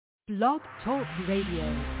Blog Talk Radio.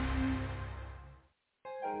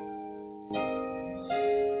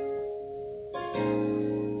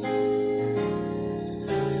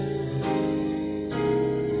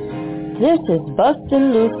 This is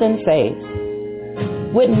Bustin' Loose in Faith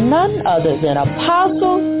with none other than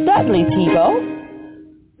Apostle Dudley Thibeaux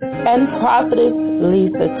and Prophetess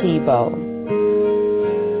Thibeaux.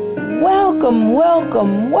 Welcome,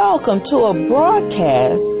 welcome, welcome to a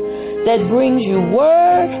broadcast that brings you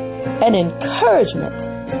word and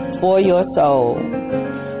encouragement for your soul.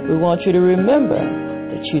 We want you to remember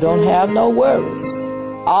that you don't have no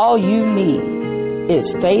worries. All you need is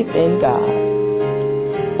faith in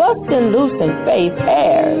God. Bustin' Loose in Faith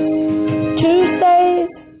airs Tuesdays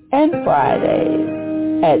and Fridays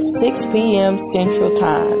at 6 p.m. Central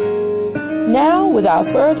Time. Now, without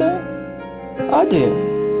further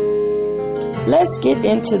ado, let's get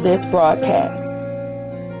into this broadcast,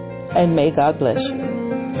 and may God bless you.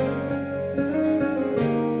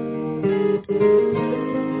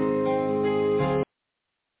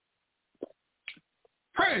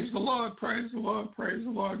 Praise the Lord, praise the Lord, praise the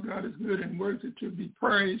Lord. God is good and worthy to be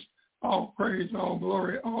praised. All praise, all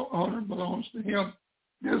glory, all honor belongs to him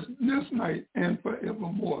this night and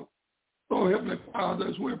forevermore. So, Heavenly Father,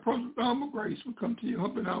 as we approach the throne of grace, we come to you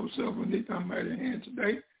humbling ourselves beneath our mighty hand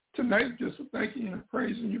today. Tonight, just to thank you and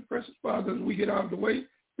praising you, precious Father, as we get out of the way,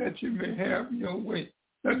 that you may have your way.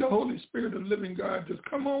 Let the Holy Spirit of the living God just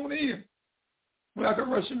come on in like a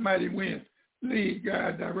rushing mighty wind. Lead,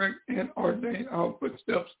 guide, direct, and ordain our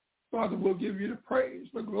footsteps. Father, we'll give you the praise,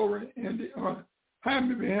 the glory, and the honor. Hide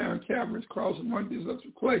me behind Calvary's cross and one these up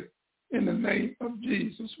to clay. In the name of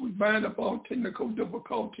Jesus, we bind up all technical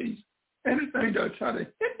difficulties, anything that try to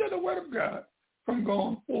hinder the word of God from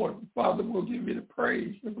going forward. Father, we'll give you the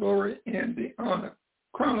praise, the glory, and the honor.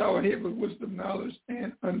 Crown our head with wisdom, knowledge,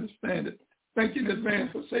 and understanding. Thank you in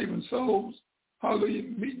advance for saving souls. Hallelujah,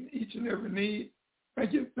 meeting each and every need.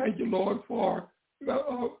 Thank you, Lord, for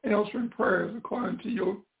answering prayers according to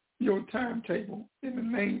your timetable. In the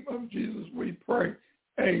name of Jesus, we pray.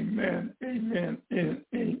 Amen, amen, and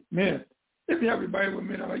amen. If you have your Bible with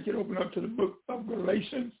me, I'd like you to open up to the book of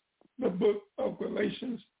Galatians,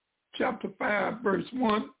 chapter 5, verse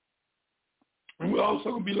 1. And we're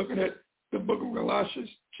also going to be looking at the book of Galatians,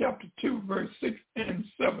 chapter 2, verse 6 and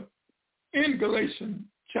 7. In Galatians,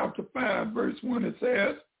 chapter 5, verse 1, it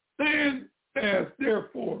says, "Stand as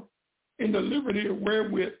therefore in the liberty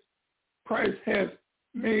wherewith Christ has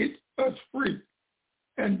made us free,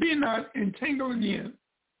 and be not entangled again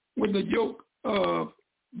with the yoke of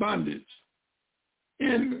bondage."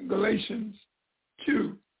 In Galatians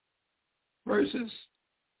 2, verses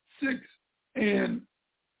 6 and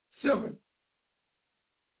 7.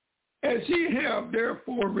 "As ye have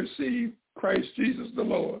therefore received Christ Jesus the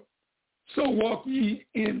Lord, so walk ye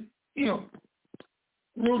in him,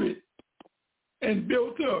 rooted and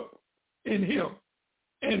built up in him,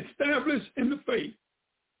 and established in the faith,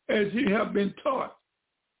 as ye have been taught,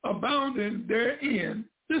 abounding therein."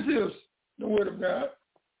 This is the word of God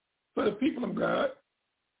for the people of God.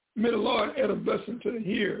 May the Lord add a blessing to the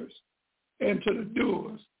hearers and to the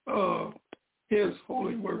doers of his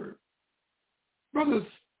holy word. Brothers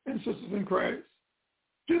and sisters in Christ,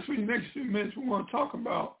 just for the next few minutes, we want to talk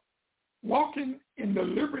about walking in the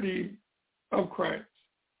liberty of Christ.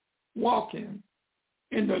 Walking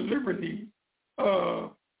in the liberty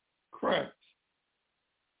of Christ.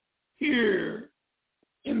 Here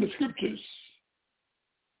in the scriptures,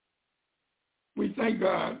 we thank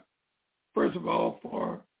God, first of all,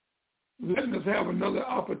 for letting us have another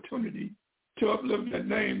opportunity to uplift that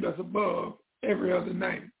name that's above every other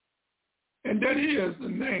name. And that is the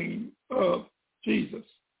name of Jesus.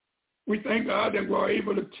 We thank God that we're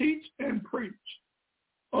able to teach and preach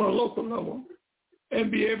on a local level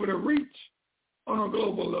and be able to reach on a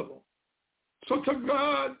global level. So to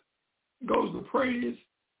God goes the praise,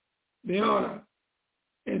 the honor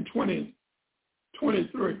in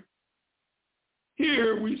 2023.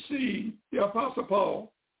 Here we see the Apostle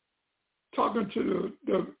Paul talking to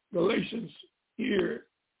the Galatians here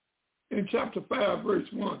in chapter 5,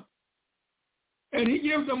 verse 1. And he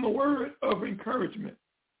gives them a word of encouragement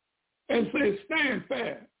and says, "Stand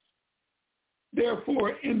fast. Therefore,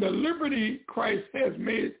 in the liberty Christ has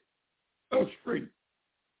made us free."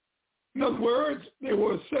 In other words, they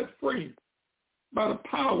were set free by the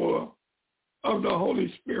power of the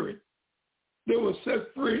Holy Spirit. They were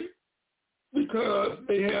set free because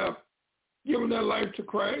they have given their life to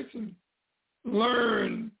Christ and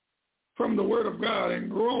learned from the Word of God and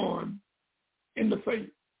grown in the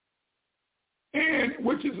faith. And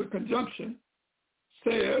which is a conjunction,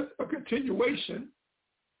 says a continuation,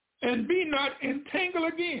 and be not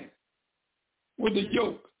entangled again with the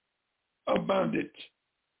yoke of bondage.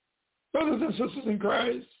 Brothers and sisters in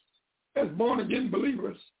Christ, as born-again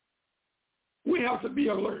believers, we have to be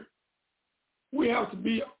alert. We have to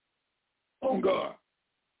be on guard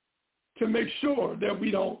to make sure that we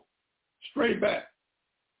don't stray back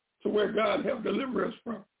to where God has delivered us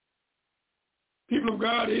from. People of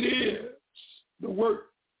God, it is the work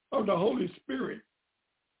of the Holy Spirit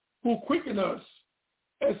who quicken us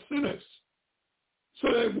as sinners so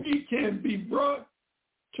that we can be brought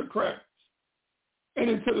to Christ and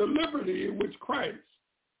into the liberty which Christ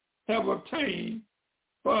have obtained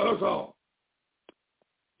for us all.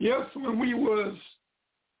 Yes, when we was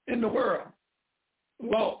in the world,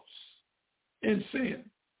 lost in sin,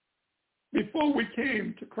 before we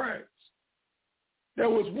came to Christ, there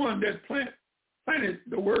was one that planted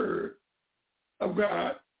the word of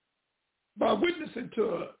God by witnessing to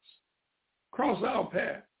us, cross our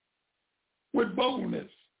path with boldness,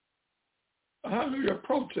 hallelujah,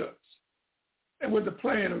 approach us, and with the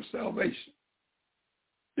plan of salvation.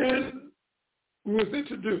 Then we was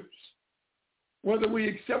introduced, whether we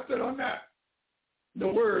accept it or not, the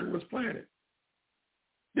word was planted.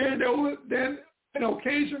 Then an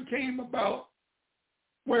occasion came about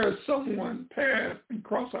where someone passed and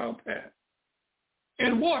crossed our path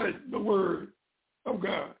and watered the word of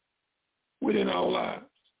God within our lives.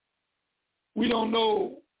 We didn't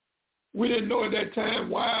know at that time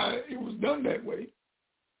why it was done that way.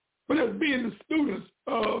 But as being the students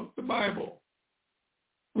of the Bible,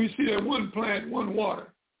 we see that one plant, one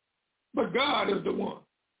water. But God is the one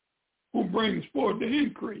who brings forth the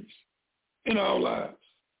increase in our lives.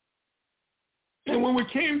 And when we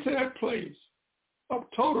came to that place of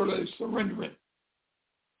totally surrendering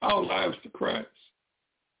our lives to Christ,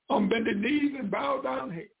 on bended knees and bowed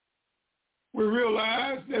down head, we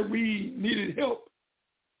realized that we needed help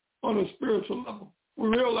on a spiritual level. We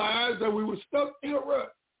realized that we were stuck in a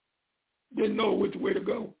rut, didn't know which way to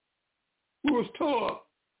go. We was tore up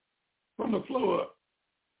from the flow up.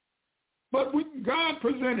 But God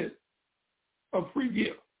presented a free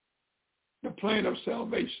gift, the plan of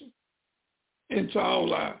salvation into our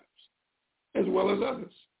lives, as well as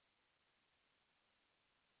others.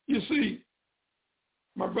 You see,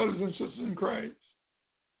 my brothers and sisters in Christ,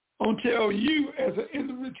 until you as an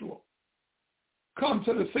individual come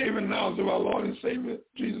to the saving knowledge of our Lord and Savior,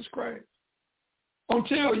 Jesus Christ,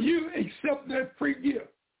 until you accept that free gift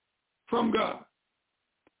from God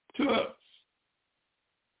to us,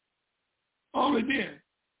 only then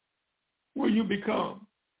will you become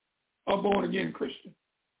a born-again Christian.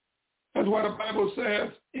 That's why the Bible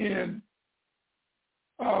says in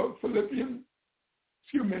Romans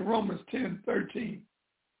 10:13,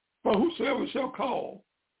 for whosoever shall call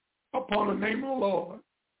upon the name of the Lord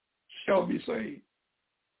shall be saved.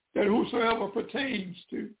 That whosoever pertains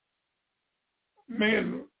to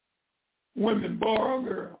men, women, boy or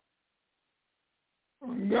girl,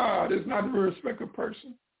 God is not a respecter of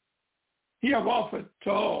person. He have offered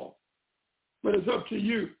to all, but it's up to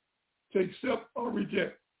you to accept or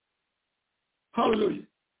reject. Hallelujah.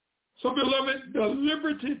 So, beloved, the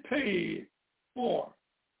liberty paid for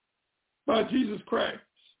by Jesus Christ,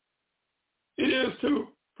 it is to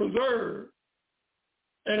preserve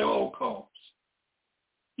at all costs.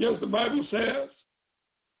 Yes, the Bible says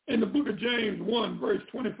in the book of James 1, verse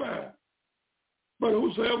 25, but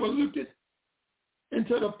whosoever looketh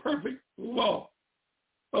into the perfect law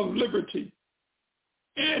of liberty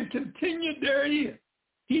and continue therein,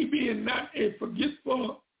 he being not a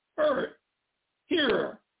forgetful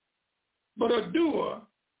hearer, but a doer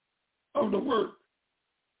of the work,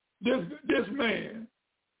 this man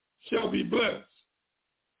shall be blessed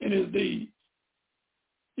in his deeds.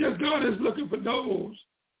 Yes, God is looking for those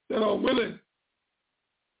that are willing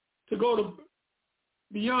to go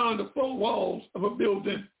beyond the four walls of a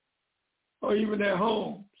building or even their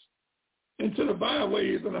homes into the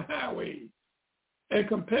byways and the highways and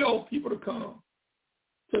compel people to come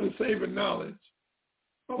to the saving knowledge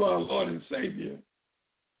of our Lord and Savior,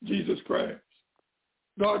 Jesus Christ.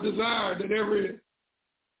 God desired that every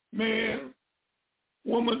man,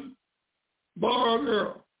 woman, boy or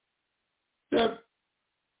girl that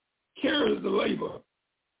carries the labor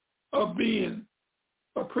of being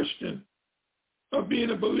a Christian, of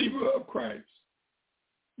being a believer of Christ,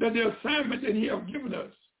 that the assignment that he has given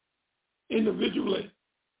us individually,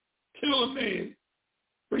 tailor-made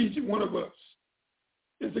for each one of us,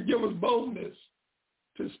 is to give us boldness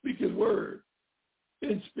to speak his word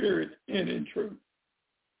in spirit and in truth.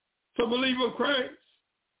 So, believer of Christ,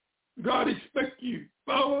 God expects you,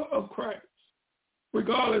 follower of Christ,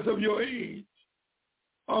 regardless of your age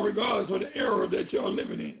or regardless of the era that you're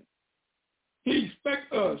living in. He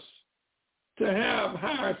expects us to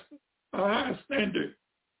higher standard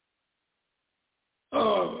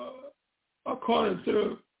according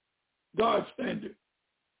to God's standard,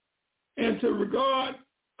 and to regard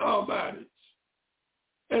our bodies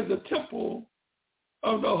as a temple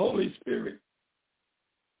of the Holy Spirit,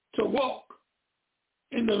 to walk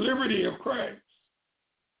in the liberty of Christ.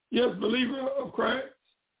 Yes, believer of Christ,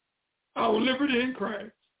 our liberty in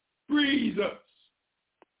Christ frees us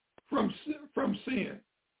from sin.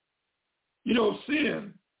 You know,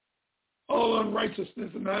 sin, all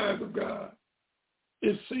unrighteousness in the eyes of God,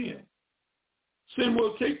 is sin. Sin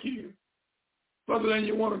will take you further than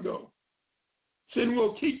you want to go. Sin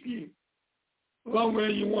will keep you longer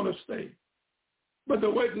than you want to stay. But the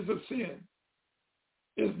wages of sin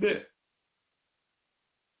is death.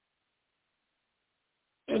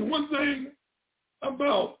 And one thing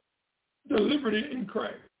about the liberty in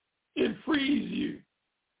Christ, it frees you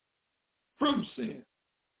from sin.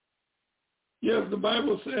 Yes, the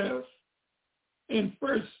Bible says in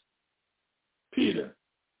 1 Peter,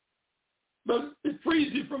 but it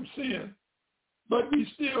frees you from sin, but we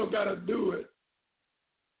still got to do it,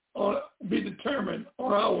 or be determined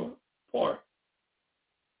on our part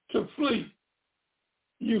to flee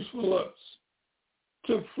useful lusts,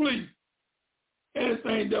 to flee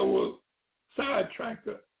anything that will sidetrack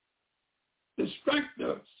us, distract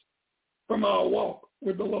us from our walk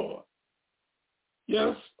with the Lord.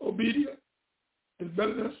 Yes, obedience is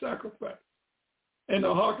better than sacrifice, and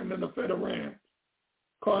the hearken than the fat of rams,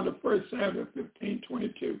 according to 1 Samuel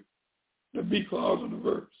 15:22, the B clause of the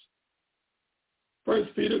verse. 1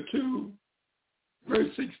 Peter 2,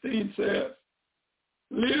 verse 16 says,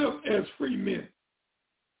 live as free men,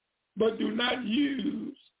 but do not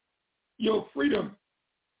use your freedom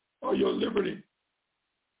or your liberty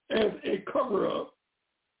as a cover-up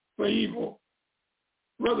for evil.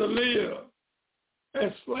 Rather live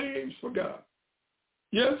as slaves for God.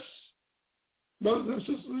 Yes, brothers and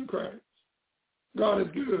sisters in Christ, God is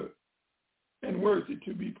good and worthy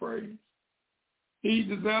to be praised. He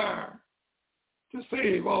desires to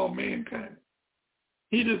save all mankind.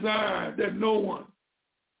 He desires that no one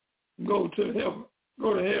go to hell,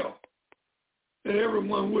 that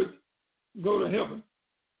everyone would go to heaven.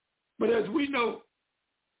 But as we know,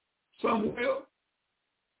 some will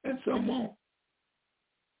and some won't.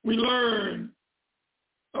 We learn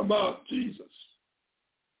about Jesus,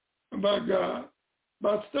 about God,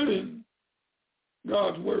 by studying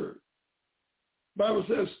God's word. The Bible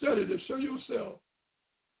says, study to show yourself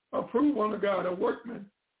approved unto God, a workman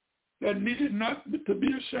that needed not to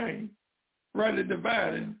be ashamed, rightly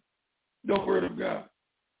dividing the word of God.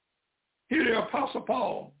 Here the Apostle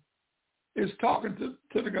Paul is talking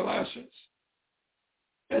to the Galatians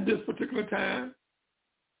at this particular time,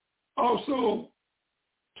 also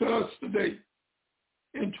to us today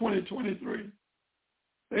in 2023.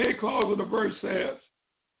 The 8th clause of the verse says,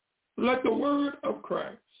 let the word of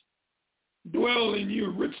Christ dwell in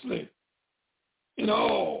you richly in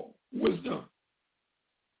all wisdom.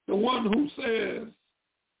 The one who says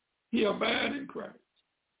he abides in Christ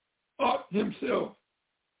ought himself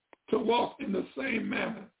to walk in the same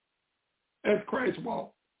manner as Christ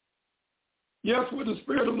walked. Yes, where the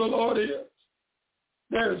Spirit of the Lord is,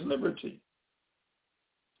 there is liberty.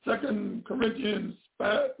 2 Corinthians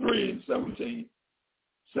 3:17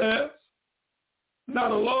 says, now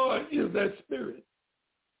the Lord is that Spirit,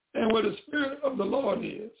 and where the Spirit of the Lord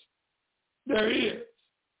is, there is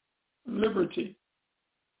liberty.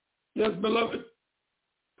 Yes, beloved,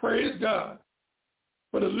 praise God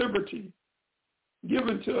for the liberty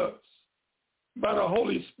given to us by the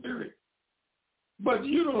Holy Spirit. But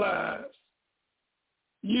use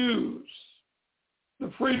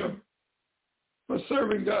the freedom for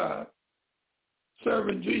serving God,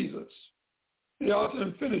 serving Jesus, the author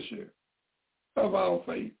and finisher of our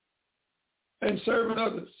faith, and serving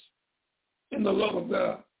others in the love of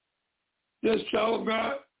God. Yes, child of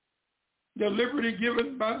God, the liberty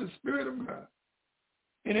given by the Spirit of God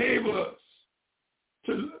enable us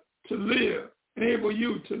to live, enable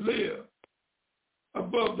you to live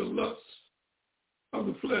above the lusts of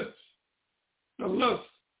the flesh, the lust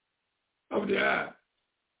of the eye,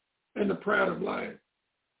 and the pride of life,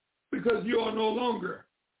 because you are no longer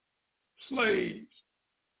slaves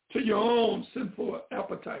to your own sinful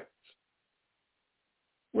appetites.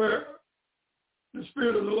 Where the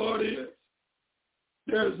Spirit of the Lord is,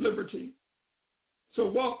 there is liberty. So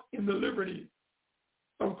walk in the liberty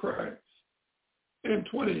of Christ in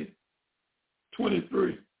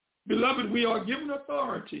 2023. Beloved, we are given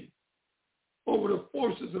authority over the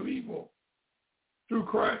forces of evil through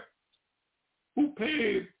Christ, who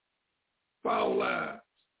paid for our lives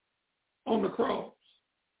on the cross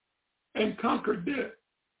and conquered death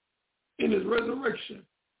in his resurrection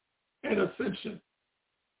and ascension.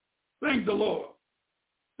 Thank the Lord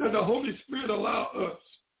that the Holy Spirit allowed us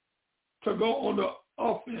to go on the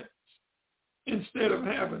offense instead of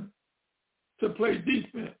having to play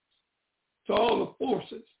defense to all the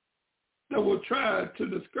forces that will try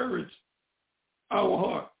to discourage our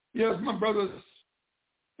heart. Yes, my brothers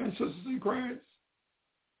and sisters in Christ,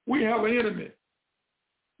 we have an enemy,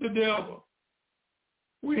 the devil.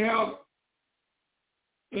 We have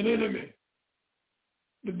an enemy,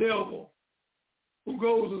 the devil, who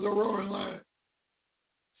goes as a roaring lion,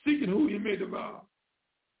 seeking who he may devour.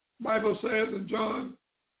 The Bible says in John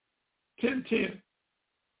 10:10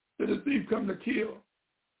 that the thief come to kill,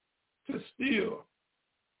 to steal,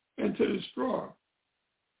 and to destroy.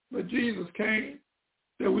 But Jesus came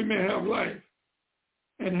that we may have life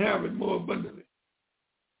and have it more abundantly.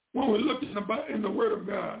 When we look in the Word of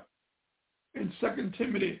God, in 2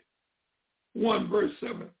 Timothy 1, verse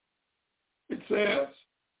 7, it says,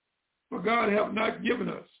 "For God hath not given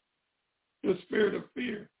us the spirit of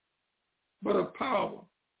fear, but of power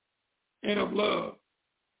and of love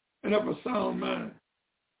and of a sound mind.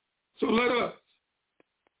 So let us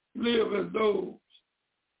live as those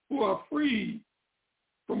who are free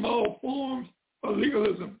from all forms of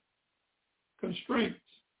legalism, constraints,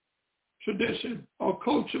 tradition, or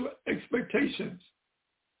cultural expectations.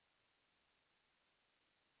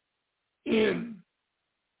 In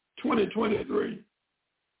 2023,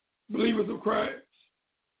 believers of Christ,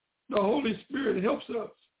 the Holy Spirit helps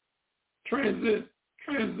us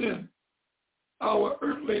transcend our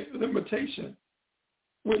earthly limitation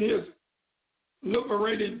with his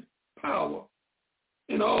liberating power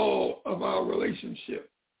in all of our relationships,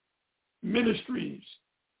 ministries,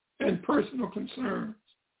 and personal concerns.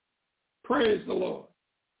 Praise the Lord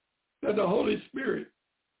that the Holy Spirit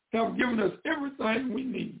have given us everything we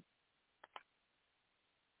need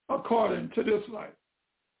according to this life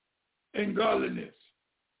and godliness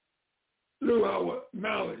through our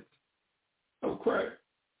knowledge of Christ.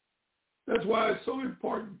 That's why it's so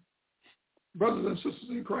important, brothers and sisters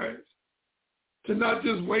in Christ, to not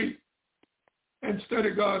just wait and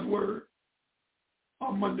study God's word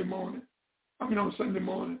on Sunday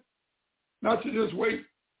morning, not to just wait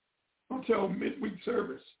until midweek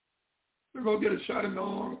service to go get a shot in the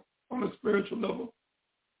arm on a spiritual level.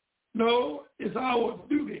 No, it's our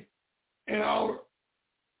duty and our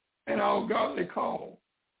godly call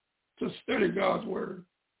to study God's word.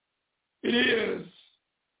 It is,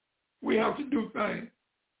 we have to do things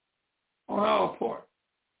on our part.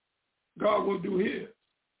 God will do his,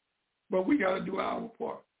 but we got to do our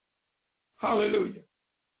part. Hallelujah.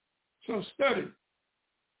 So study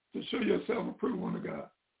to show yourself approved unto God.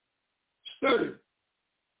 Study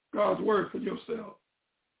God's word for yourself.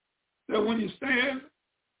 That when you stand,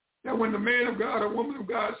 that when the man of God or woman of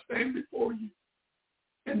God stand before you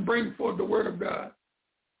and bring forth the word of God,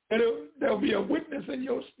 that there'll be a witness in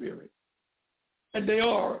your spirit. And they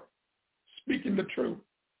are speaking the truth.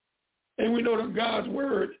 And we know that God's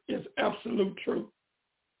word is absolute truth.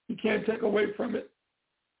 You can't take away from it.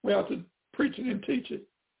 We have to preach it and teach it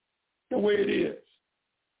the way it is.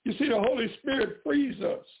 You see, the Holy Spirit frees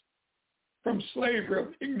us from slavery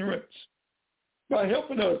of ignorance by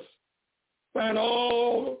helping us find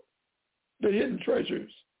all the hidden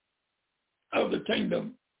treasures of the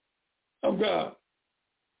kingdom of God.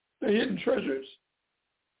 The hidden treasures.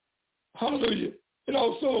 Hallelujah. It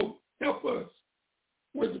also helps us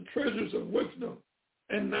with the treasures of wisdom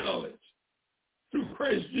and knowledge through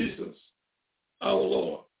Christ Jesus, our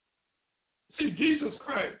Lord. See, Jesus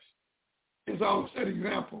Christ is our set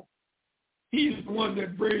example. He's the one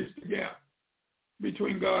that bridged the gap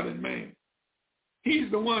between God and man.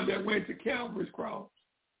 He's the one that went to Calvary's cross.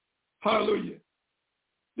 Hallelujah.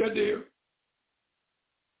 That they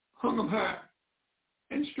hung him high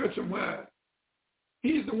and stretched him wide.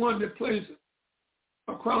 He's the one that placed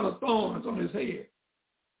a crown of thorns on his head.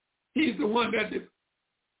 He's the one that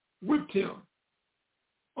whipped him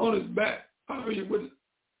on his back, hallelujah,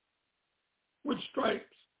 with stripes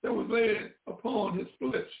that was laid upon his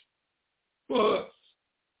flesh for us,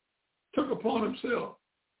 took upon himself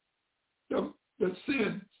the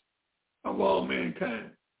sins of all mankind,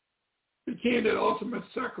 became that ultimate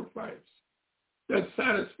sacrifice that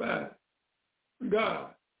satisfied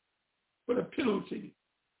God for the penalty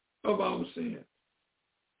of our sins.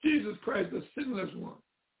 Jesus Christ, the sinless one,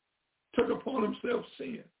 took upon himself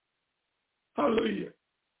sin. Hallelujah.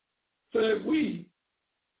 So that we,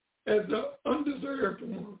 as the undeserved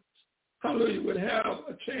ones, hallelujah, would have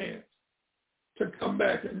a chance to come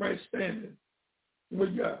back in right standing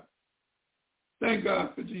with God. Thank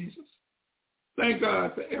God for Jesus. Thank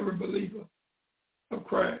God for every believer of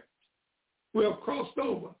Christ who have crossed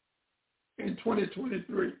over in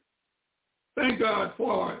 2023. Thank God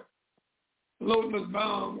for it, loading us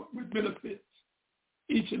bound with benefits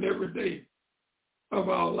each and every day of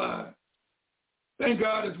our lives. Thank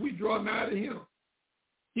God as we draw nigh to him,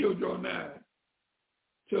 he'll draw nigh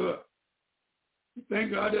to us.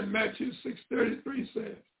 Thank God that Matthew 6:33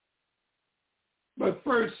 says, but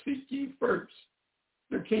first seek ye first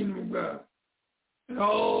the kingdom of God and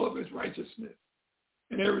all of his righteousness,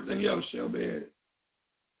 and everything else shall be added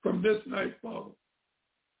from this night forward,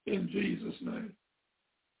 in Jesus' name.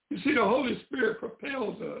 You see, the Holy Spirit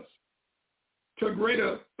propels us to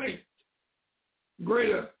greater faith,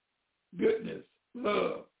 greater goodness,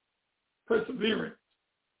 love, perseverance,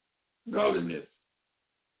 godliness,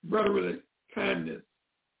 brotherly kindness,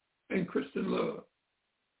 and Christian love.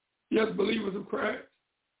 Yes, believers of Christ,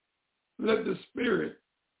 let the Spirit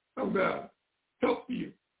of God help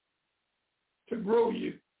you to grow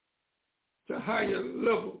you to higher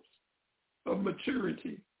levels of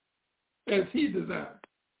maturity as he desires.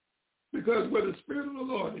 Because where the Spirit of the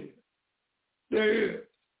Lord is, there is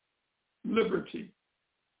liberty.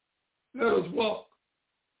 Let us walk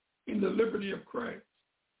in the liberty of Christ,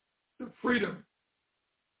 the freedom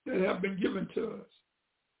that have been given to us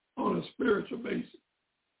on a spiritual basis.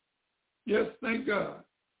 Yes, thank God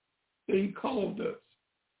that he called us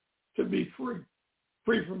to be free,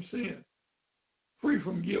 free from sin, free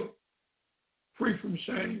from guilt, free from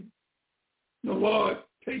shame. The Lord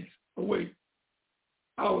takes away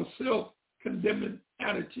our self-condemning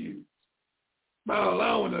attitudes by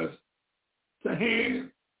allowing us to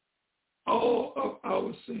hand all of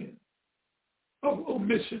our sin of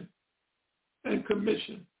omission and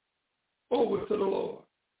commission over to the Lord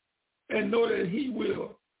and know that he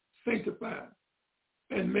will sanctify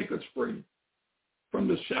and make us free from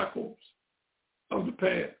the shackles of the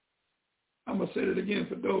past. I'm going to say that again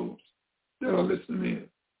for those that are listening in.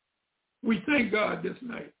 We thank God this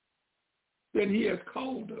night that he has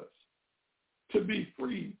called us to be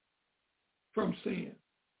free from sin,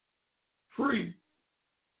 free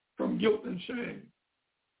from guilt and shame.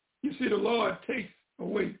 You see, the Lord takes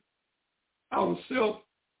away our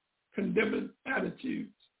self-condemning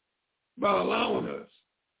attitudes by allowing us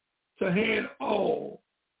to hand all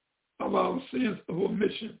of our sins of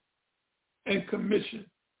omission and commission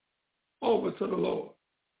over to the Lord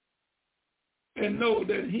and know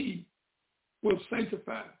that he will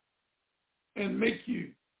sanctify and make you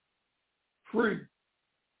free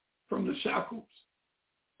from the shackles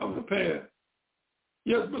of the past.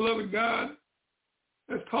 Yes, beloved, God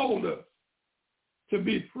has called us to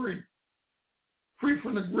be free, free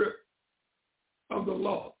from the grip of the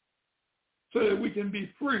law, so that we can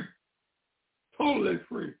be free, totally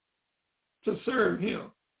free, to serve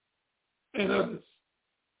him and others.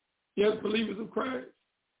 Yes, believers of Christ,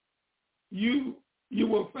 you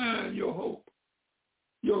will find your hope,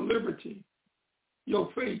 your liberty, your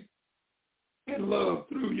faith, and love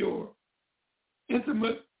through your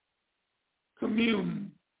intimate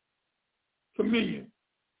communion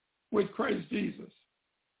with Christ Jesus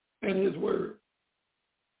and his word.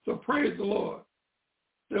 So praise the Lord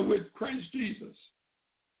that with Christ Jesus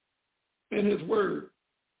and his word,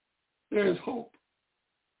 there is hope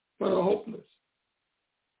for the hopeless.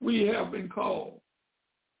 We have been called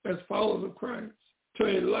as followers of Christ to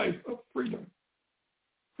a life of freedom.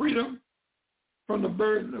 Freedom from the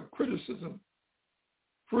burden of criticism.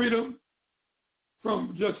 Freedom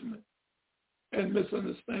from judgment and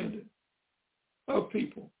misunderstanding of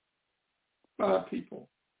people, by people.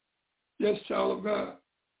 Yes, child of God,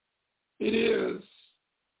 it is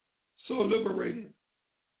so liberating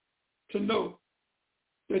to know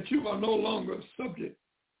that you are no longer subject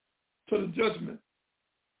to the judgment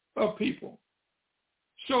of people.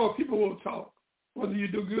 Sure, people will talk, whether you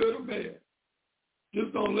do good or bad.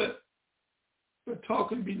 Just don't let the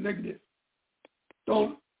talking be negative.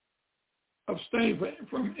 Don't abstain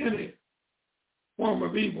from any form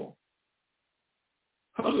of evil.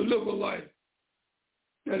 How to live a life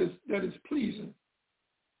that is pleasing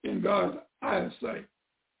in God's eyesight.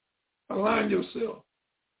 Align yourself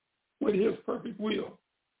with his perfect will.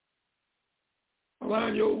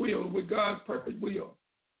 Align your will with God's perfect will,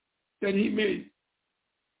 that he may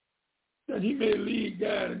lead,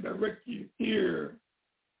 guide, and direct you here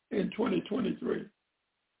in 2023.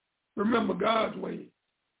 Remember, God's ways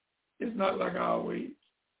is not like our ways.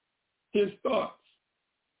 His thoughts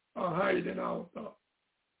are higher than our thoughts.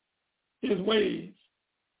 His ways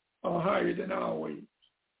are higher than our ways.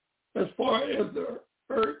 As far as the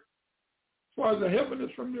earth, as far as the heaven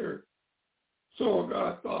is from the earth, so are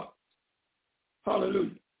God's thoughts.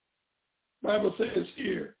 Hallelujah. Bible says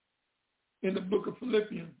here in the book of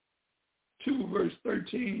Philippians 2, verse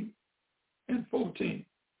 13 and 14,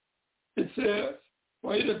 it says,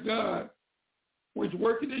 for it is God which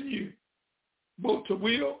worketh in you, both to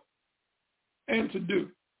will and to do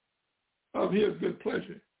of his good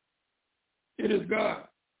pleasure. It is God.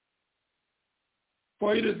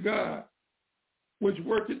 For it is God which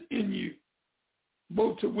worketh in you,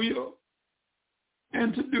 both to will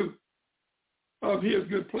and to do of his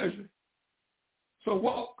good pleasure. So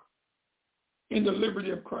walk in the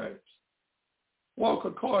liberty of Christ. Walk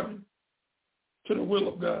according to the will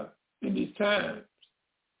of God in these times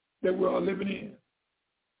that we are living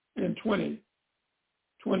in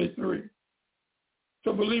 2023.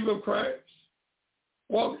 So believer of Christ,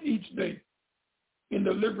 walk each day in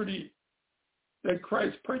the liberty that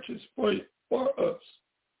Christ purchased for us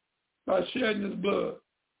by shedding his blood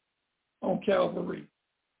on Calvary.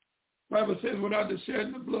 The Bible says without the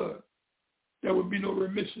shedding of blood, there would be no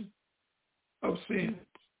remission of sins.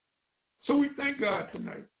 So we thank God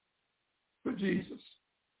tonight for Jesus,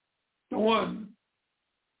 the one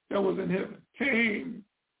that was in heaven, came,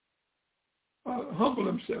 humbled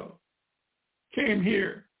himself, came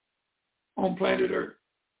here on planet Earth,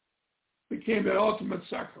 became that ultimate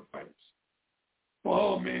sacrifice for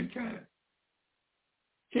all mankind,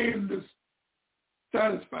 came to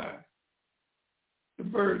satisfy the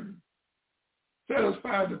burden,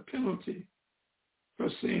 satisfy the penalty for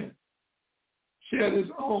sin, shed his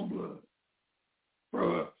own blood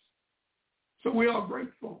for us. So we are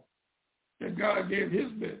grateful that God gave his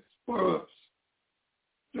best for us.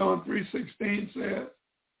 John 3:16 says,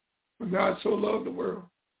 for God so loved the world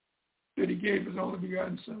that he gave his only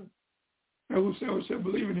begotten Son, and whosoever shall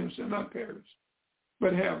believe in him shall not perish,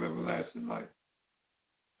 but have everlasting life.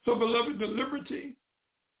 So, beloved, the liberty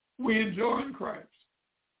we enjoy in Christ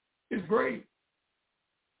is great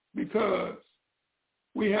because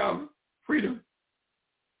we have freedom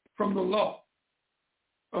from the law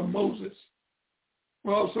of Moses.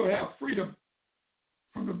 We also have freedom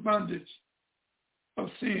from the bondage of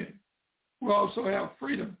sin. We also have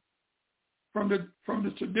freedom from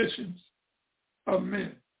the traditions of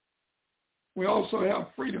men. We also have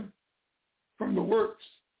freedom from the works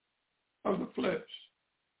of the flesh.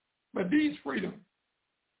 But these freedoms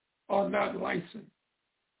are not licensed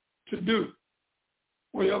to do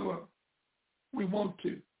whatever we want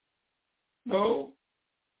to. No,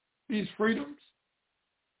 these freedoms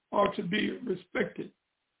are to be respected,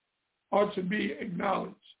 are to be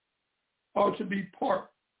acknowledged, are to be part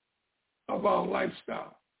of our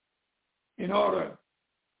lifestyle in order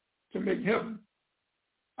to make heaven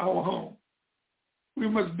our home. We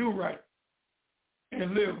must do right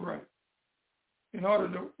and live right in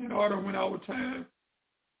order when our time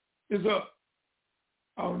is up,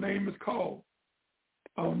 our name is called,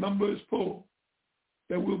 our number is full,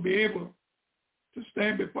 that we'll be able to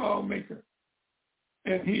stand before our Maker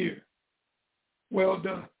and hear, well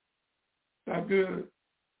done, thy good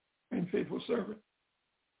and faithful servant.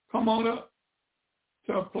 Come on up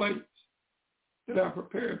to a place that I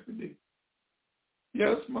prepared for thee.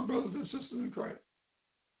 Yes, my brothers and sisters in Christ,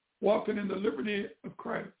 walking in the liberty of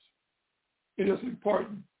Christ, it is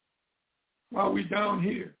important while we're down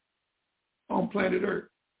here on planet Earth,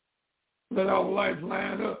 let our life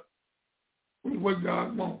line up with what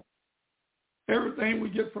God wants. Everything we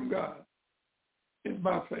get from God is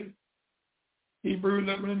by faith. Hebrews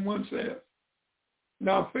 11:1 says,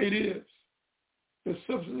 now faith is the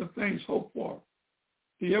substance of things hoped for,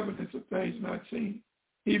 the evidence of things not seen.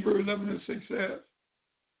 Hebrews 11:6 says,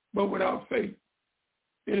 but without faith,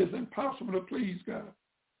 it is impossible to please God.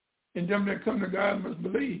 And them that come to God must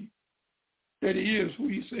believe that he is who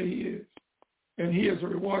he say he is, and he is a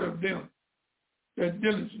rewarder of them that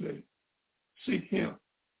diligently seek him.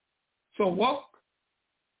 So walk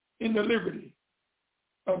in the liberty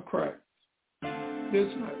of Christ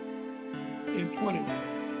this night in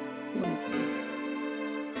 2023. Oh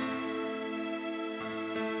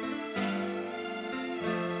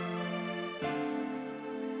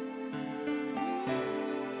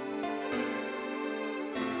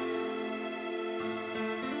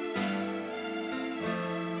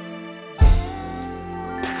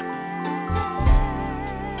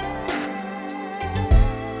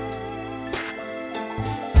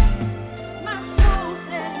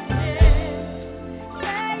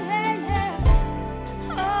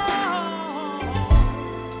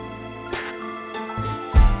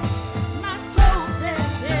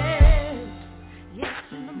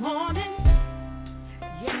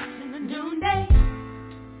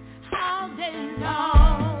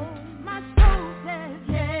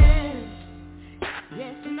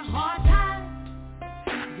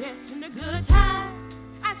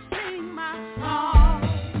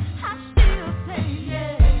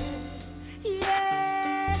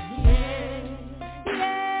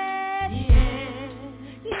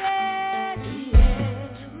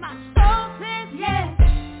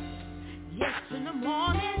in the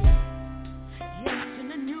morning, yes in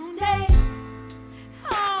the noonday,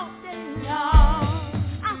 all day long.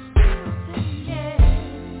 I still say yes,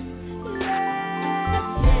 yes,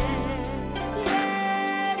 yes,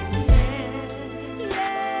 yes,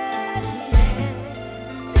 yes, yes.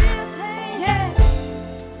 Still say yes,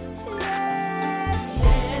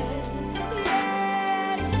 yes,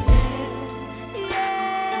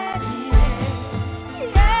 yes,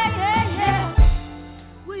 yes, yes, yes.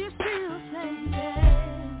 Will you still say yes?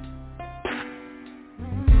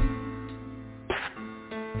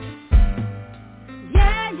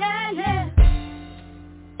 Yeah, yeah, yeah.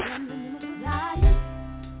 When the limits are dying,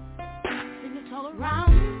 sickness all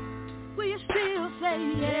around you, will you still say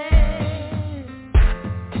yes?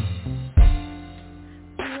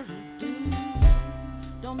 Bills are due,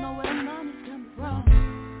 don't know where the money's coming from,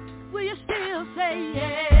 will you still say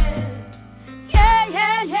yes? Yeah,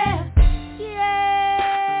 yeah, yeah.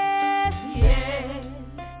 Yes, yes,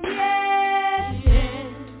 yes,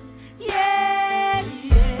 yes, yes,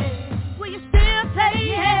 yes. Will you still say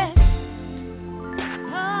yes?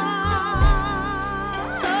 Oh,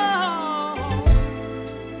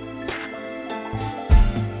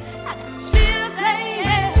 I can still say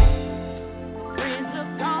yes. Friends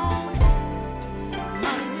are gone,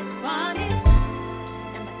 money is funny,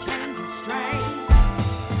 and my change is strange.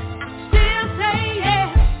 I still say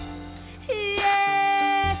yes.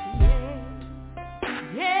 Yes,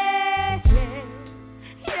 yes, yes,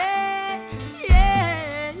 yes,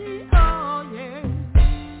 yes, oh yeah.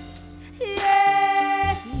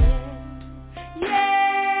 Yes, yes,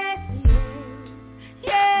 yes, yes,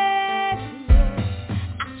 yes.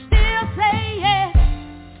 I still say yes.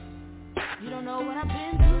 You don't know what I've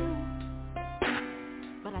been through,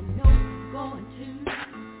 but I know what I'm going to.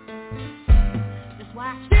 That's why I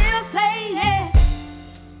still say yes.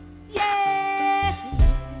 Yes,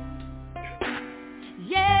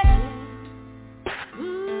 yes, ooh, ooh,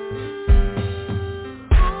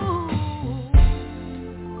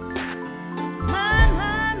 my,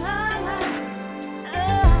 oh,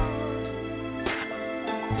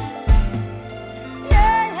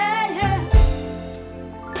 yeah, yeah, yeah.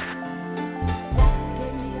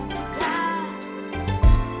 Gave me up to die,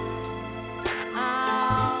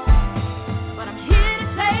 but I'm here to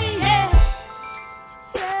say yes.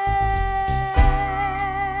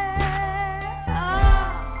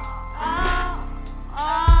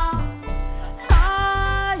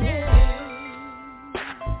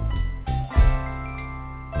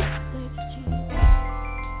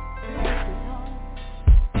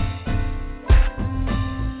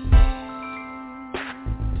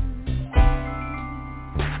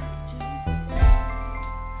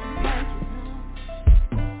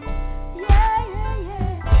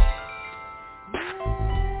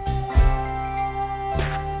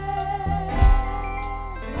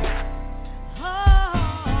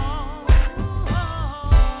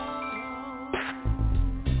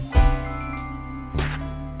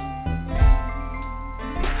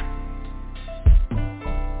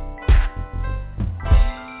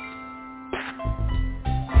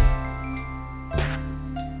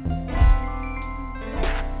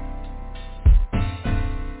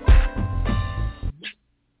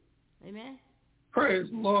 Amen. Praise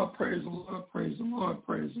the Lord, praise the Lord, praise the Lord,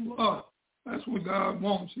 praise the Lord. That's what God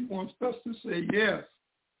wants. He wants us to say yes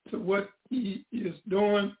to what he is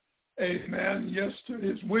doing. Amen. Yes to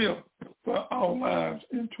his will for our lives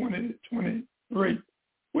in 2023.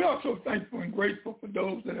 We're also thankful and grateful for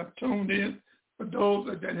those that have tuned in, for those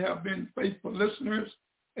that have been faithful listeners.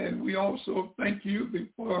 And we also thank you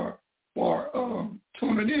for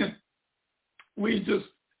tuning in. We just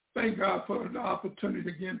thank God for the opportunity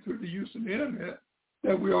again through the use of the internet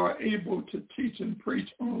that we are able to teach and preach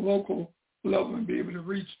on a local level and be able to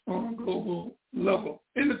reach on a global level.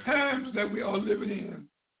 In the times that we are living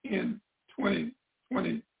in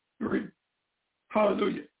 2023,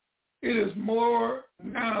 hallelujah, it is more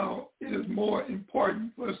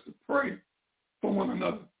important for us to pray for one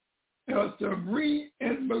another, us to agree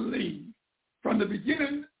and believe from the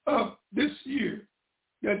beginning of this year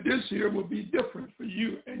that this year will be different for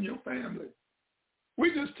you and your family.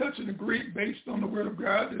 We just touch and agree based on the word of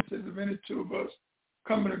God that says if any two of us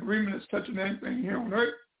come in agreement as touching anything here on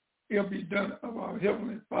earth, it'll be done of our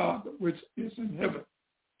heavenly Father which is in heaven.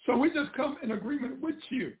 So we just come in agreement with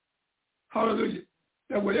you, hallelujah,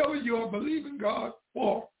 that whatever you are believing God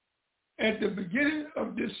for at the beginning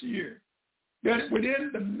of this year, that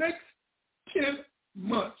within the next 10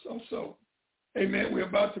 months or so, amen, we're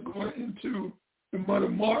about to go into the month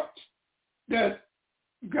of March, that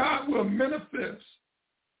God will manifest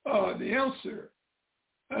the answer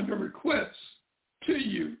and the request to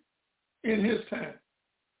you in his time.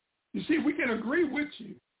 You see, we can agree with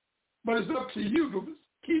you, but it's up to you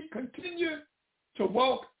to continue to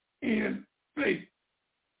walk in faith,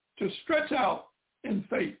 to stretch out in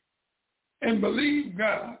faith, and believe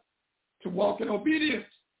God, to walk in obedience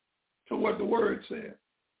to what the word says,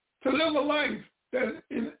 to live a life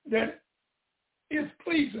that is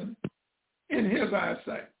pleasing in his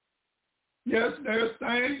eyesight. Yes, there's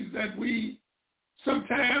things that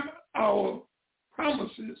sometimes our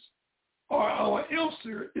promises or our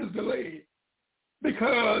answer is delayed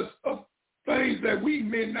because of things that we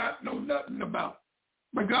may not know nothing about.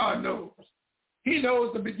 But God knows. He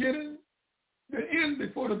knows the beginning, the end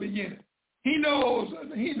before the beginning. He knows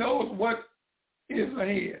what is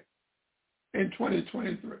ahead in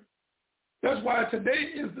 2023. That's why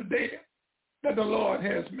today is the day that the Lord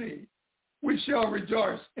has made. We shall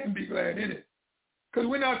rejoice and be glad in it, because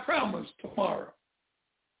we're not promised tomorrow.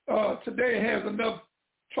 Today has enough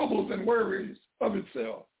troubles and worries of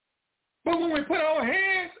itself. But when we put our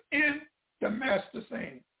hands in the Master's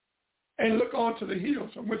hand and look onto the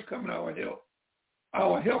hills from which cometh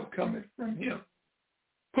our help cometh from him.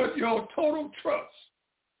 Put your total trust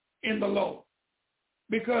in the Lord,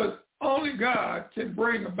 because only God can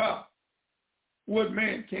bring about what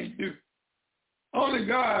man can't do. Only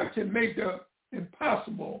God can make the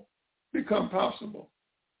impossible become possible.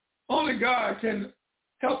 Only God can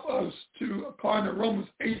help us to, according to Romans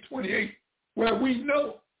 8:28, where we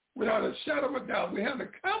know without a shadow of a doubt, we have the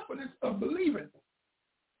confidence of believing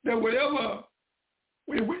that whatever,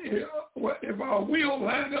 if our will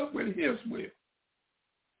line up with his will,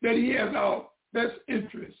 that he has our best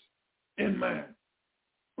interest in mind.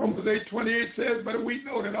 Romans 8:28 says, but we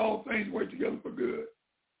know that all things work together for good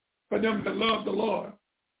for them that love the Lord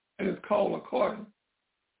and is called according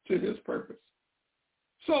to his purpose.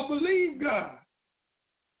 So believe God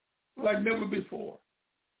like never before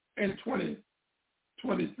in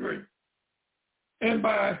 2023. And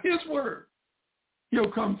by his word,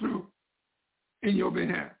 he'll come through in your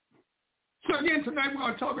behalf. So again, tonight we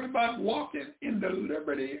are talking about walking in the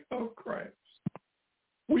liberty of Christ.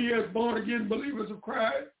 We as born-again believers of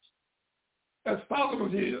Christ, as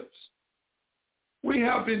followers of his, we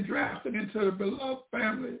have been drafted into the beloved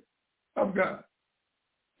family of God.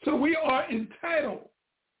 So we are entitled,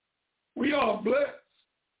 we are blessed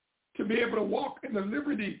to be able to walk in the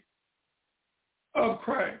liberty of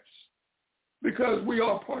Christ, because we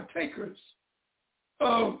are partakers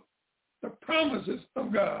of the promises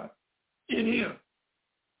of God in him.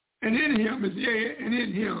 And in him is yea, and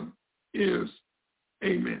in him is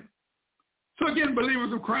amen. So again,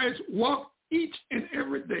 believers of Christ, walk each and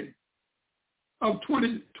every day of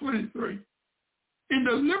 2023 in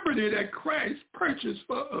the liberty that Christ purchased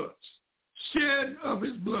for us, shed of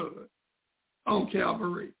his blood on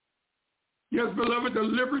Calvary. Yes, beloved, the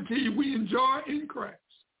liberty we enjoy in Christ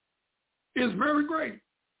is very great,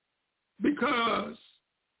 because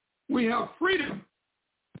we have freedom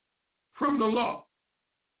from the law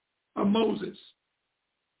of Moses.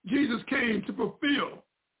 Jesus came to fulfill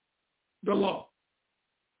the law.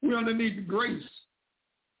 We underneath the grace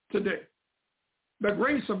today. The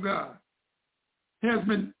grace of God has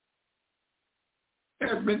been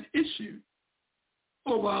issued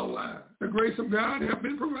over our lives. The grace of God has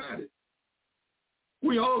been provided.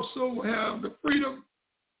 We also have the freedom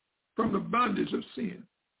from the bondage of sin,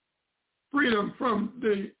 freedom from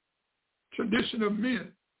the tradition of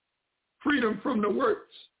men, freedom from the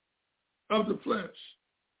works of the flesh.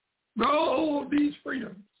 But all these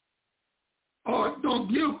freedoms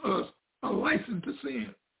don't give us a license to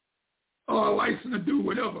sin or a license to do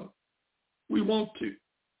whatever we want to.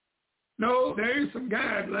 No, there is some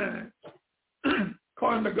guidelines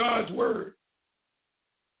according to God's word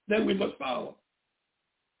that we must follow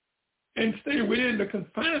and stay within the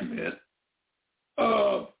confinement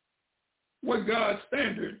of what God's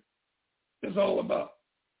standard is all about.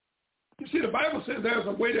 You see, the Bible says there's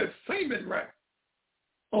a way that seemeth right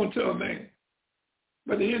unto a man,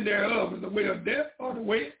 but the end thereof is the way of death or the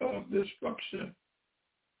way of destruction.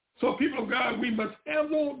 So people of God, we must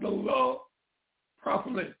handle the law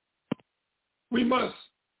properly. We must,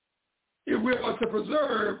 if we are to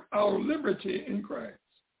preserve our liberty in Christ.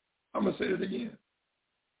 I'm going to say it again.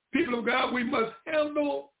 People of God, we must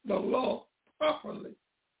handle the law properly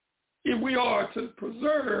if we are to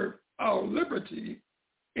preserve our liberty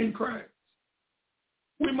in Christ.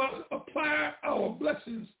 We must apply our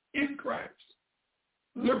blessings in Christ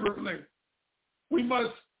liberally. We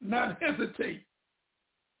must not hesitate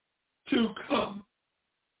to come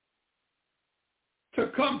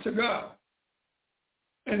to God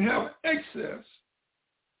and have access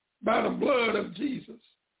by the blood of Jesus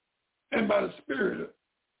and by the Spirit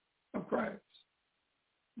of Christ.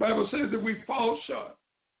 Bible says that we fall short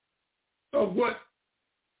of what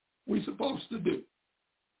we're supposed to do.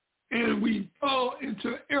 And we fall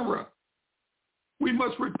into error. We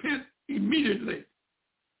must repent immediately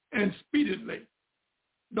and speedily.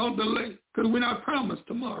 Don't delay, because we're not promised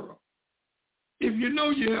tomorrow. If you know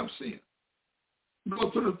you have sinned, go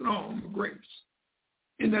to the throne of grace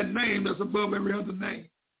in that name that's above every other name.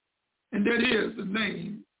 And that is the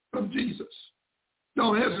name of Jesus.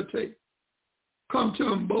 Don't hesitate. Come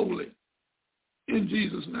to him boldly in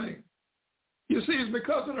Jesus' name. You see, it's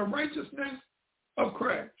because of the righteousness of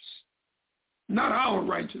Christ, not our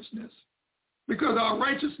righteousness. Because our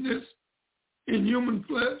righteousness in human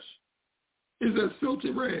flesh is as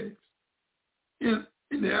filthy rags in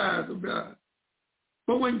the eyes of God.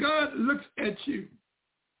 But when God looks at you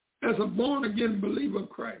as a born-again believer of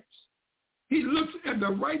Christ, he looks at the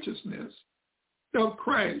righteousness of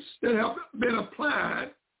Christ that have been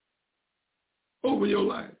applied over your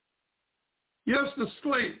life. Yes, the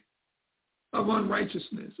slate of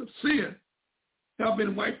unrighteousness, of sin, have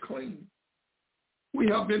been wiped clean. We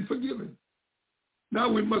have been forgiven.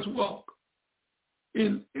 Now we must walk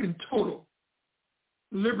in total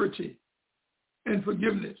liberty and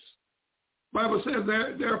forgiveness. Bible says,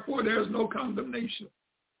 therefore there is no condemnation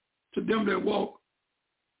to them that walk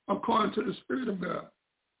according to the Spirit of God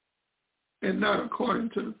and not according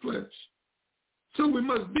to the flesh. So we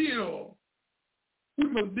must deal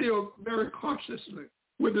very cautiously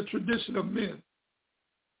with the tradition of men.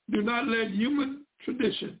 Do not let human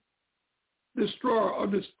tradition destroy or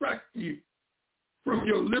distract you from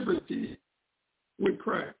your liberty with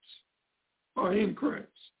Christ or in Christ.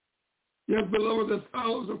 Yes, beloved, as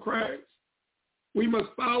followers of Christ, we must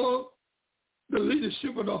follow the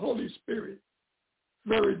leadership of the Holy Spirit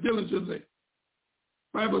very diligently.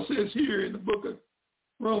 Bible says here in the book of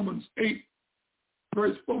Romans 8,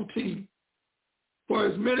 verse 14, for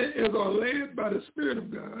as many as are led by the Spirit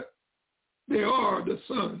of God, they are the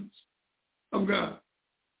sons of God.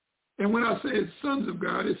 And when I say sons of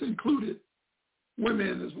God, it's included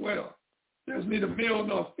women as well. There's neither male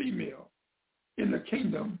nor female in the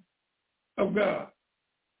kingdom of God.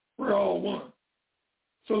 We're all one.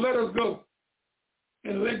 So let us go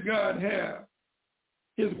and let God have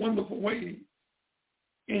his wonderful ways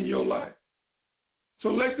in your life. So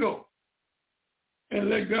let go and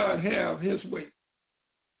let God have his way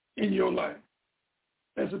in your life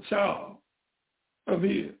as a child of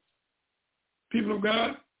his. People of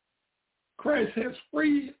God, Christ has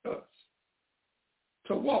freed us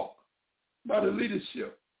to walk by the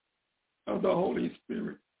leadership of the Holy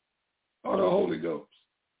Spirit or the Holy Ghost.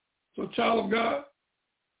 So, child of God,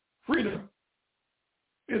 freedom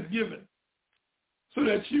is given so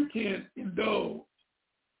that you can indulge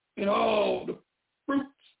in all the fruits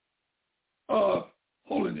of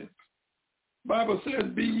holiness. Bible says,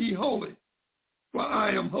 be ye holy, for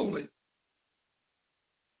I am holy.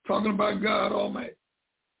 Talking about God Almighty,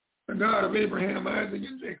 the God of Abraham, Isaac,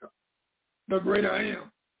 and Jacob, the great I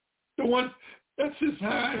am. The one that sits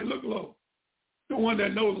high and look low. The one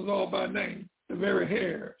that knows us all by name, the very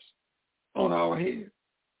hairs on our head.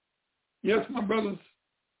 Yes, my brothers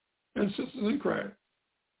and sisters in Christ,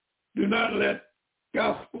 do not let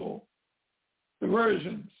gospel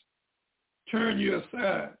diversions turn you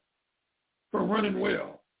aside from running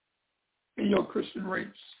well in your Christian race.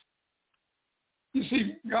 You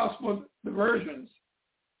see, gospel diversions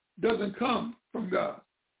doesn't come from God,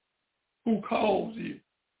 who calls you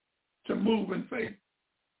to move in faith.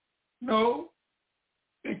 No,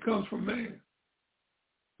 it comes from man.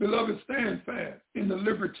 Beloved, stand fast in the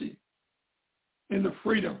liberty, in the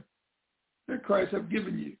freedom that Christ has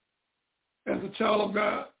given you. As a child of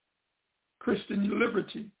God, Christian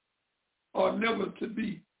liberty are never to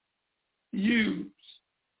be used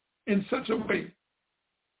in such a way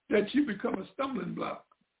that you become a stumbling block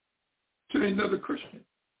to another Christian.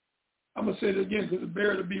 I'm going to say it again because it's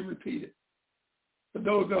better to be repeated. For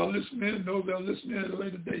those that are listening and those that are listening at a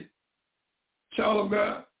later date. Child of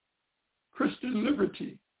God, Christian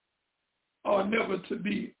liberty are never to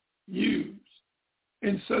be used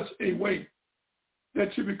in such a way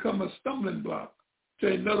that you become a stumbling block to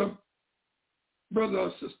another brother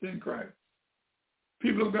or sister in Christ.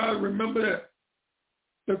 People of God, remember that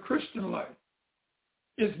the Christian life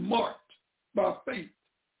is marked by faith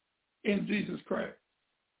in Jesus Christ.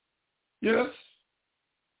 Yes,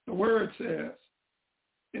 the word says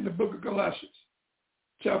in the book of Galatians,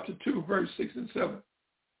 chapter 2, verse 6 and 7,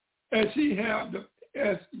 as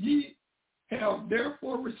ye have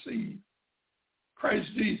therefore received Christ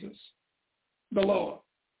Jesus, the Lord.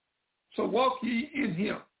 So walk ye in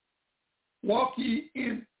him. Walk ye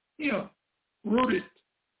in him, rooted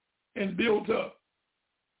and built up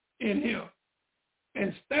in him,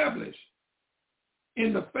 and establish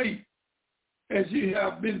in the faith as ye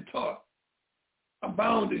have been taught,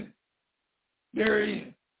 abounding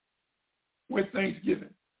therein with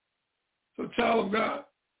thanksgiving. So, child of God,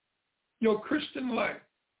 your Christian life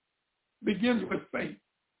begins with faith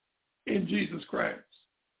in Jesus Christ.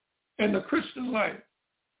 And the Christian life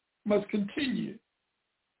must continue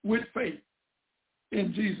with faith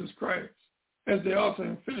in Jesus Christ as the author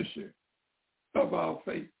and finisher of our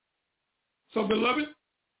faith. So, beloved,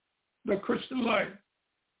 the Christian life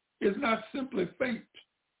is not simply faith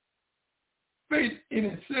in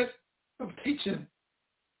a set of teaching,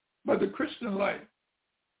 but the Christian life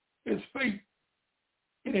is faith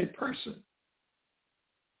in a person.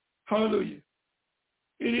 Hallelujah.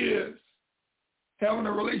 It is having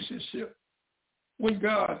a relationship with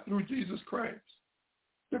God through Jesus Christ.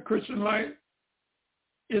 The Christian life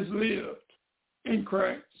is lived in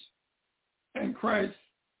Christ, and Christ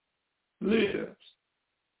lives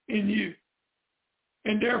in you.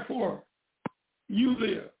 And therefore, you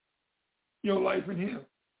live your life in him.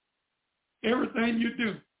 Everything you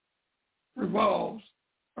do revolves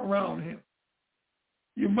around him.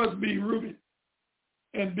 You must be rooted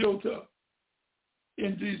and built up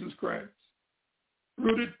in Jesus Christ.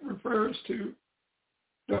 Rooted refers to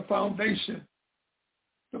the foundation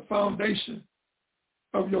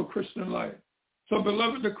of your Christian life. So,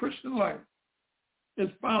 beloved, the Christian life is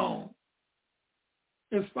found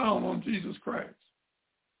on Jesus Christ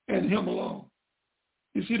and him alone.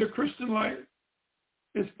 You see, the Christian life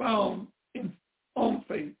is found on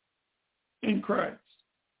faith in Christ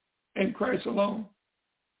and Christ alone.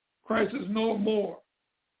 Christ is no more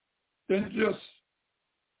than just,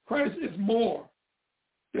 Christ is more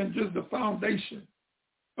than just the foundation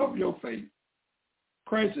of your faith.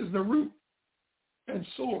 Christ is the root and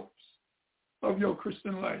source of your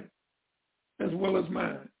Christian life, as well as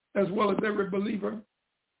mine, as well as every believer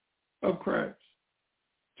of Christ.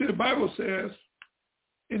 See, the Bible says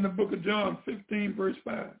in the book of John 15, verse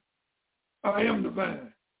 5, I am the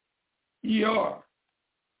vine, ye are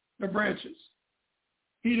the branches.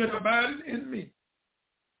 He that abideth in me,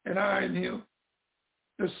 and I in him,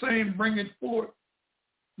 the same bringeth forth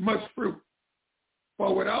much fruit.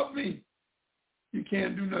 For without me, you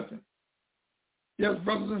can't do nothing. Yes,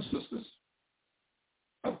 brothers and sisters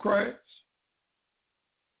of Christ,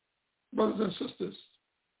 brothers and sisters,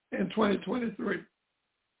 in 2023,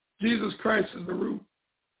 Jesus Christ is the root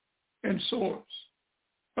and source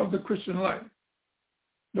of the Christian life.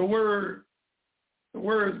 The word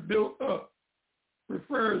built up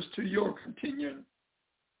refers to your continuing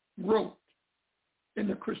growth in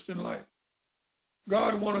the Christian life.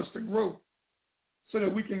 God wants us to grow so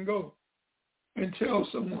that we can go and tell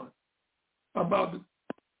someone about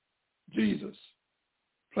Jesus'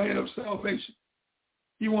 plan of salvation.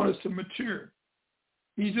 He wants us to mature.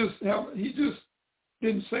 He just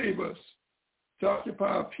didn't save us to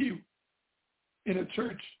occupy a pew in a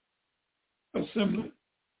church assembly.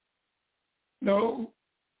 No,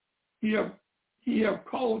 he have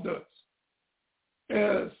called us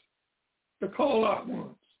as the call out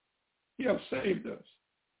ones. He have saved us,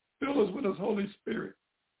 filled us with his Holy Spirit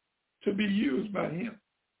to be used by him.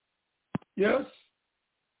 Yes,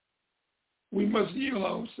 we must yield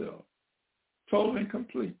ourselves total and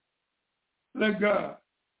complete. Let God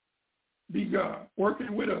be God,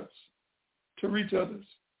 working with us to reach others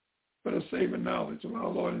for the saving knowledge of our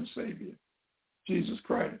Lord and Savior, Jesus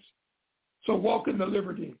Christ. So walk in the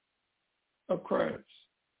liberty of Christ.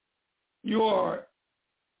 You are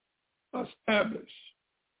established.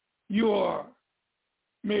 You are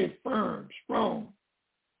made firm, strong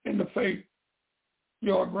in the faith.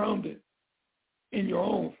 You are grounded in your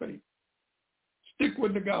own faith. Stick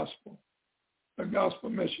with the gospel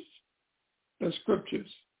message, the scriptures.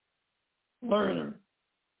 Learn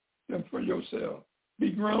them for yourself.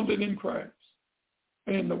 Be grounded in Christ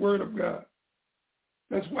and in the Word of God.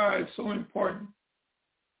 That's why it's so important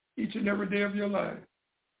each and every day of your life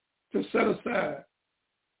to set aside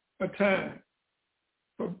a time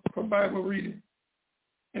for Bible reading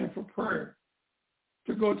and for prayer,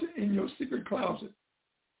 to go in your secret closet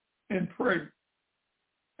and pray.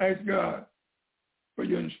 Ask God for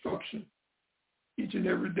your instruction each and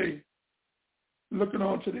every day, looking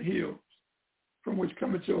onto the hills from which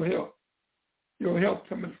cometh your help. Your help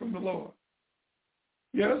cometh from the Lord.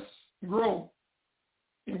 Yes, grow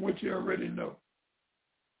in what you already know.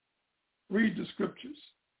 Read the scriptures.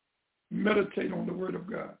 Meditate on the Word of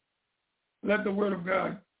God. Let the Word of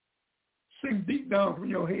God sink deep down from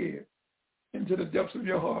your head into the depths of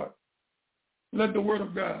your heart. Let the Word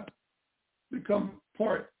of God become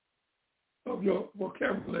part of your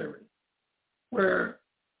vocabulary, where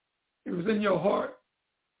If it's in your heart,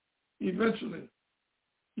 eventually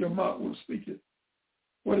your mouth will speak it.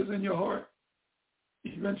 What is in your heart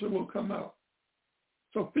eventually will come out.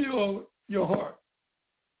 So fill your heart.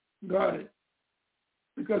 Guard it.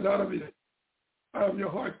 Because out of your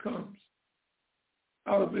heart comes.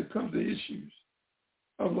 Out of it comes the issues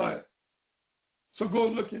of life. So go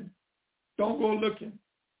looking. Don't go looking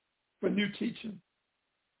for new teaching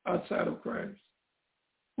outside of Christ.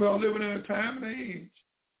 We are living in a time and age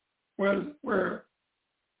where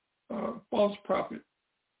false prophet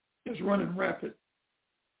is running rapid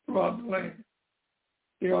throughout the land.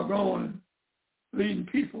 They are going leading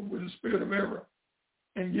people with the spirit of error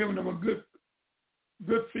and giving them a good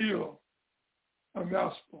feel of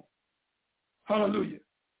gospel. Hallelujah.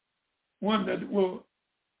 One that will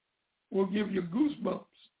give you goosebumps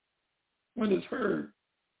when it's heard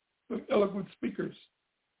with eloquent speakers.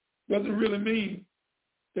 Doesn't really mean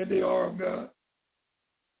that they are of God.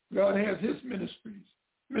 God has his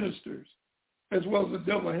ministers, as well as the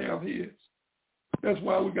devil have his. That's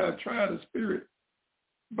why we got to try the spirit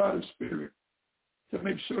by the spirit to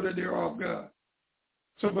make sure that they are of God.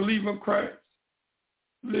 So believe in Christ.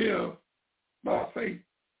 Live by faith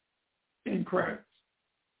in Christ.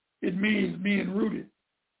 It means being rooted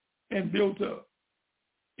and built up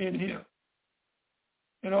in him.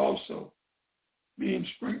 And also being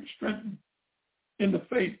strengthened in the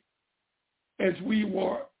faith as we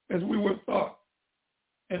were taught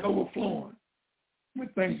and overflowing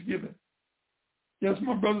with thanksgiving. Yes,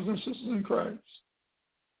 my brothers and sisters in Christ,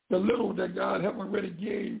 the little that God have already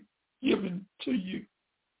given to you.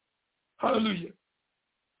 Hallelujah.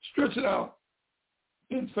 Stretch it out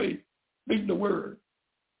in faith. Speak the word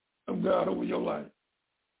of God over your life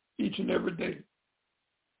each and every day.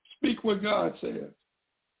 Speak what God says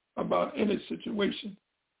about any situation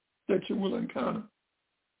that you will encounter.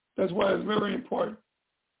 That's why it's very important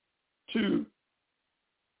to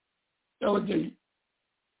delegate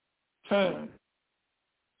time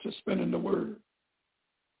to spend in the word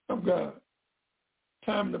of God.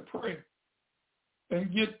 Time to pray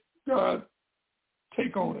and get God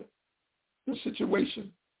take on it, the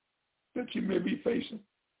situation that you may be facing.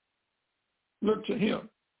 Look to him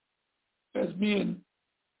as being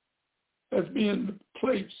the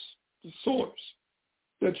place, the source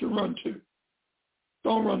that you run to.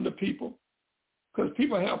 Don't run to people, because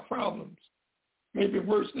people have problems, maybe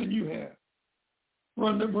worse than you have.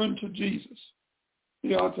 Run to Jesus,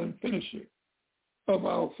 the author and finisher of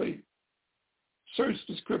our faith. Search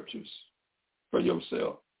the scriptures for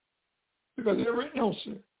yourself, because every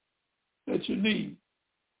answer that you need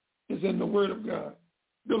is in the Word of God,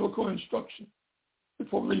 biblical instruction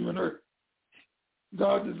before leaving earth.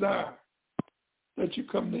 God desires that you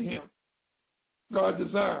come to him. God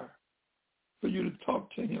desires for you to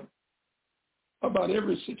talk to him about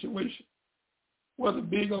every situation, whether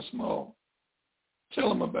big or small.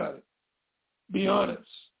 Tell him about it. Be honest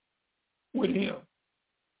with him,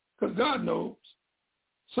 because God knows.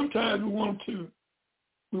 Sometimes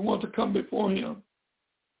we want to come before him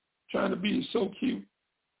trying to be so cute,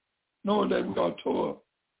 knowing that we are tore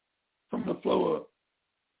from the floor up,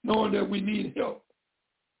 knowing that we need help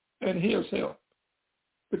and his help,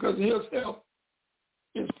 because his help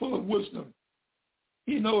is full of wisdom.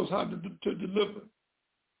 He knows how to deliver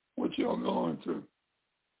what you're going through.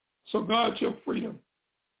 So guard your freedom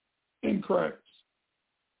in Christ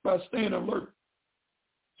by staying alert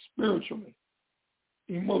spiritually,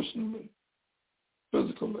 emotionally,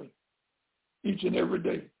 physically, each and every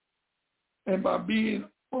day, and by being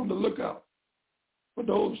on the lookout for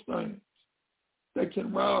those things that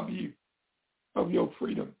can rob you of your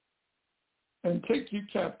freedom and take you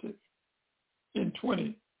captive in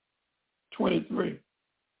 2023.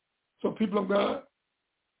 So people of God,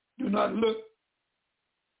 do not look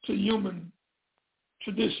to human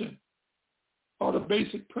tradition or the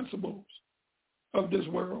basic principles of this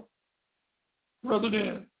world. Rather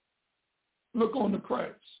than look on to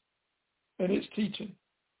Christ and his teaching.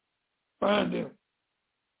 Find him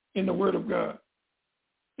in the Word of God,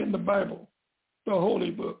 in the Bible, the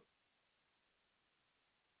Holy Book.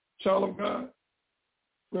 Child of God,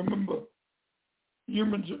 remember,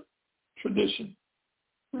 human tradition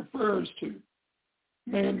refers to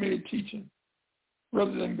man-made teaching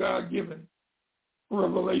rather than God-given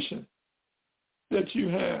revelation that you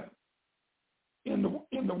have in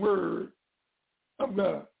the Word of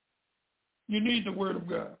God. You need the Word of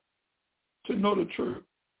God to know the truth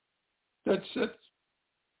that sets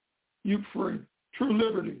you free. True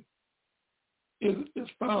liberty is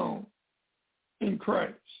found in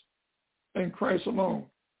Christ and Christ alone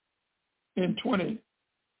in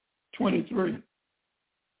 2023.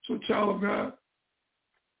 So, child of God,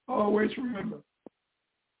 always remember,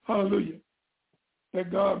 hallelujah,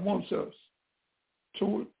 that God wants us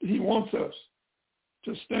to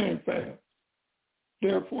stand fast.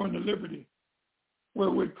 Therefore, in the liberty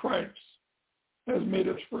wherewith Christ has made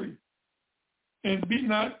us free. And be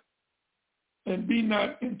not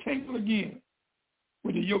entangled again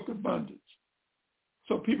with the yoke of bondage.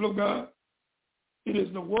 So, people of God, it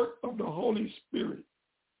is the work of the Holy Spirit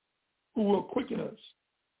who will quicken us,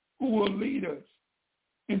 who will lead us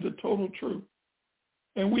into total truth.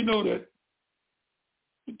 And we know that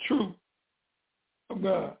the truth of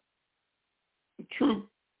God, the truth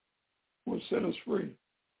will set us free.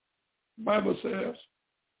 The Bible says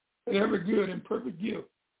that every good and perfect gift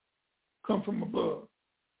come from above,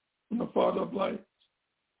 from the Father of lights,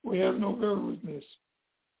 who has no variableness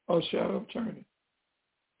or shadow of turning.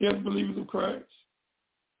 Yes, believers of Christ,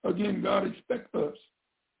 again, God expects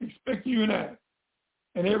you and I,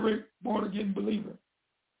 and every born-again believer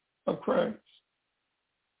of Christ,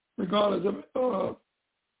 regardless of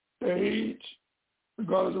their age,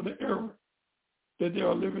 regardless of the era that they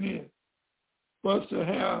are living in, for us to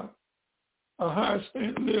have live a higher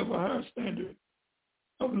standard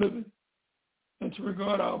of living, and to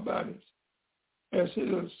regard our bodies as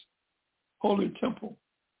His holy temple,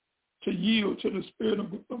 to yield to the Spirit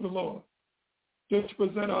of the Lord, just to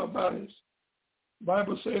present our bodies. The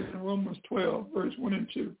Bible says in Romans 12, verse 1 and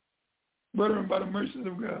 2, brethren, by the mercies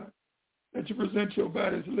of God, that you present your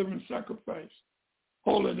body as a living sacrifice,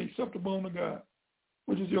 holy and acceptable unto God,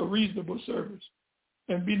 which is your reasonable service.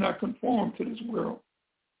 And be not conformed to this world,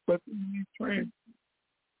 but be trained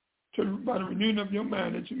by the renewing of your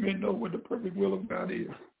mind, that you may know what the perfect will of God is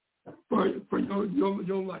for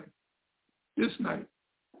your life. This night,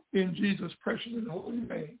 in Jesus' precious and holy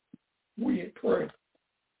name, we pray.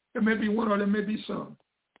 There may be one or there may be some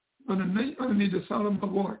underneath the sound of my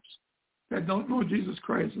voice that don't know Jesus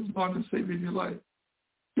Christ as Lord and Savior in your life.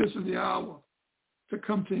 This is the hour to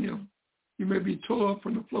come to Him. You may be tore up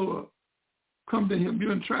from the floor up. Come to Him. You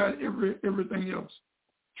done tried everything else.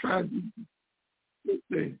 Try this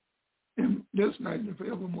day and this night and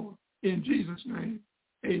forevermore. In Jesus' name,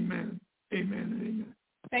 amen, amen, and amen.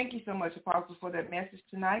 Thank you so much, Apostle, for that message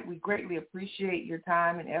tonight. We greatly appreciate your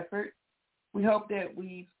time and effort. We hope that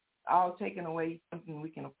we've all taken away something we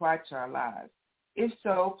can apply to our lives. If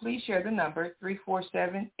so, please share the number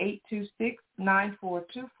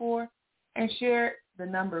 347-826-9424 and share the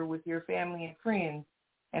number with your family and friends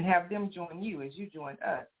and have them join you as you join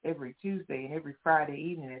us every Tuesday and every Friday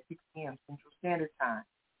evening at 6 p.m. Central Standard Time.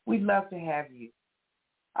 We'd love to have you.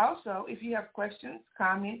 Also, if you have questions,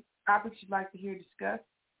 comments, topics you'd like to hear discussed,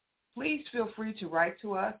 please feel free to write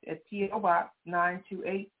to us at P.O. Box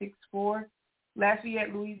 92864,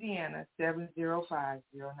 Lafayette, Louisiana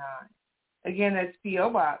 70509. Again, that's P.O.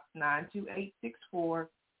 Box 92864,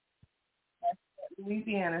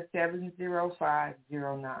 Louisiana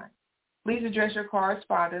 70509. Please address your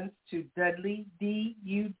correspondence to Dudley,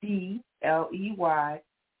 D-U-D-L-E-Y,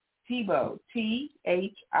 Thibeaux,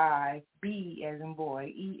 T-H-I-B as in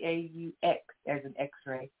boy, E-A-U-X as in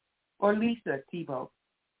X-ray, or Lisa Thibeaux.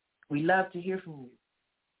 We love to hear from you.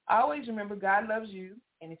 Always remember God loves you,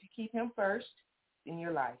 and if you keep Him first in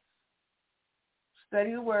your life,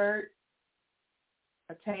 study the Word,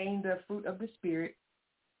 attain the fruit of the Spirit,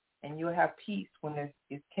 and you'll have peace when there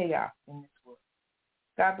is chaos in this world.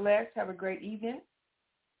 God bless. Have a great evening,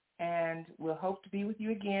 and we'll hope to be with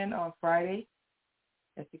you again on Friday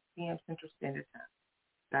at 6 p.m. Central Standard Time.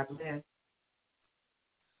 God bless.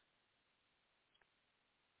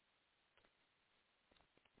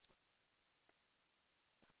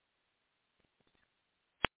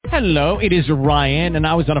 Hello, it is Ryan, and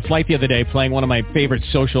I was on a flight the other day playing one of my favorite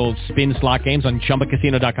social spin slot games on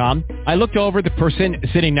ChumbaCasino.com. I looked over the person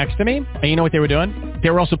sitting next to me, and you know what they were doing? They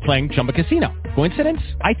were also playing Chumba Casino. Coincidence?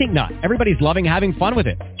 I think not. Everybody's loving having fun with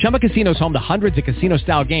it. Chumba Casino is home to hundreds of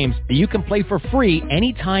casino-style games that you can play for free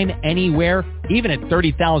anytime, anywhere, even at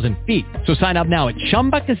 30,000 feet. So sign up now at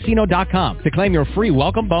ChumbaCasino.com to claim your free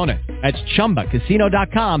welcome bonus. That's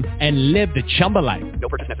ChumbaCasino.com and live the Chumba life. No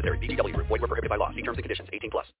purchase necessary. VGW. Void where prohibited by law. See terms and conditions. 18+.